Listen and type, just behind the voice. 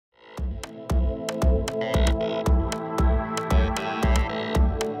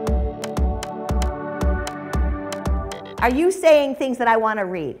Are you saying things that I want to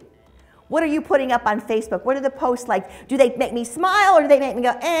read? What are you putting up on Facebook? What are the posts like? Do they make me smile or do they make me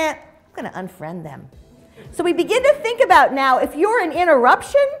go, I'm going to unfriend them? So we begin to think about now, if you're an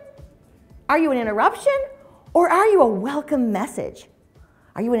interruption, are you an interruption or are you a welcome message?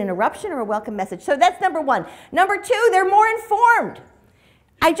 Are you an interruption or a welcome message? So that's number one. Number two, they're more informed.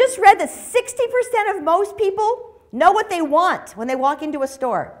 I just read that 60% of most people know what they want when they walk into a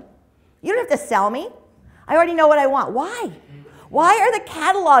store. You don't have to sell me. I already know what I want. Why? Why are the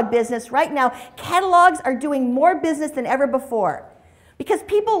catalog business right now, catalogs are doing more business than ever before? Because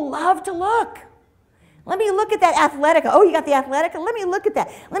people love to look. Let me look at that Athletica. Oh, you got the Athletica? Let me look at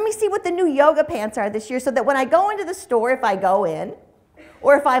that. Let me see what the new yoga pants are this year so that when I go into the store, if I go in,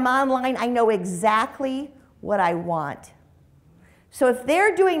 or if I'm online, I know exactly what I want. So if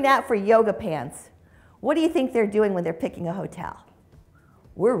they're doing that for yoga pants, what do you think they're doing when they're picking a hotel?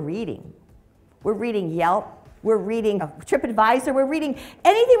 We're reading. We're reading Yelp. We're reading TripAdvisor. We're reading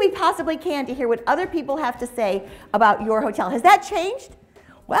anything we possibly can to hear what other people have to say about your hotel. Has that changed?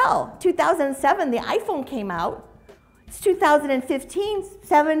 Well, 2007, the iPhone came out. It's 2015,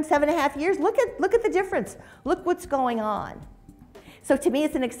 7.5 years. Look at the difference. Look what's going on. So to me,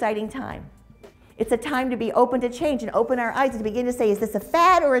 it's an exciting time. It's a time to be open to change and open our eyes and to begin to say, is this a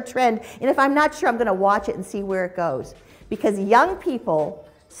fad or a trend? And if I'm not sure, I'm going to watch it and see where it goes. Because young people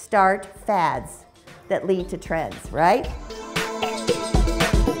start fads that lead to trends, right?